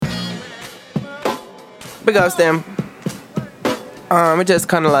big ups them. I just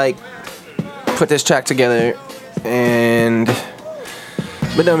kind of like put this track together,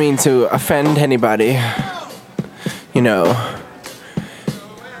 but don't mean to offend anybody. You know,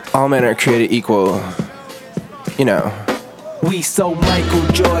 all men are created equal. You know. We so Michael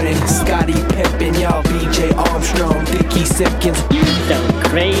Jordan, Scottie Pippen, y'all BJ Armstrong, Dickey Simpkins. You so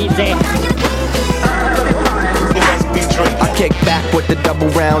crazy. I kick back with the double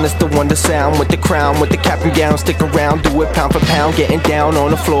round, it's the wonder sound with the crown, with the cap and gown, stick around, do it pound for pound, getting down on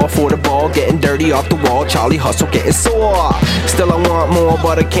the floor for the ball, getting dirty off the wall, Charlie hustle, getting sore. Still I want more,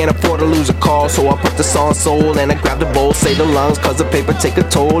 but I can't afford to lose a call, so I put this on soul, and I grab the bowl, say the lungs, cause the paper take a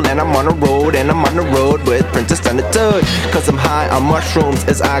toll, and I'm on the road, with Princess Thundertoad, cause I'm high on mushrooms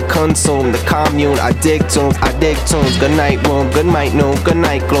as I consume the commune, I dig tunes, good night room, good night noon, good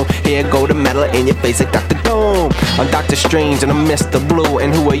night gloom, here go the metal in your face like Dr. Doom. I'm Dr. Strange and I'm Mr. Blue,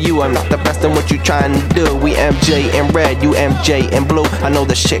 and who are you? I'm not the best in what you trying to do. We MJ in red, you MJ in blue. I know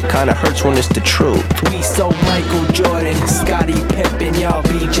the shit kinda hurts when it's the truth. We so Michael Jordan, Scottie Pippen, y'all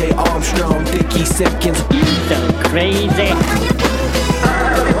BJ Armstrong, Dickey Simpkins. You so crazy.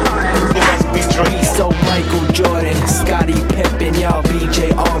 We so Michael Jordan, Scottie Pippen, y'all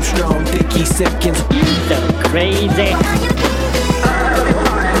BJ Armstrong, Dickey Simpkins. You so crazy.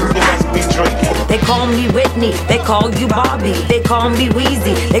 They call me Whitney, they call you Bobby, they call me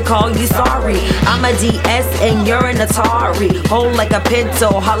Wheezy, they call you sorry. I'm a DS and you're an Atari. Hold like a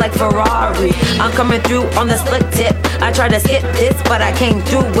Pinto, hot like Ferrari. I'm coming through on the slick tip. I tried to skip this, but I came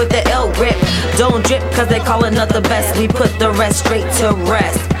through with the L grip. Don't drip, cause they call another best. We put the rest straight to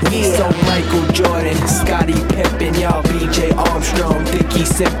rest. We so Michael Jordan, Scottie Pippen, y'all BJ Armstrong, Dickey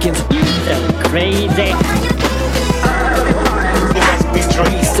Simpkins. You so crazy.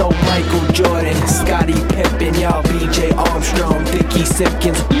 We so Michael Jordan, Scottie Pippen, y'all BJ Armstrong, Dickey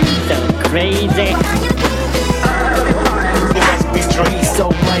Simpkins. You so crazy. We so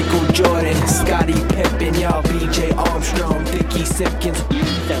Michael Jordan, Scottie Pippen, y'all BJ Armstrong, Dickey Simpkins. You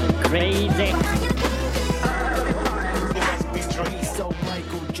so crazy. We so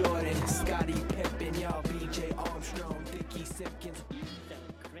Michael Jordan, Scottie Pippen, y'all BJ Armstrong, Dickey Simpkins.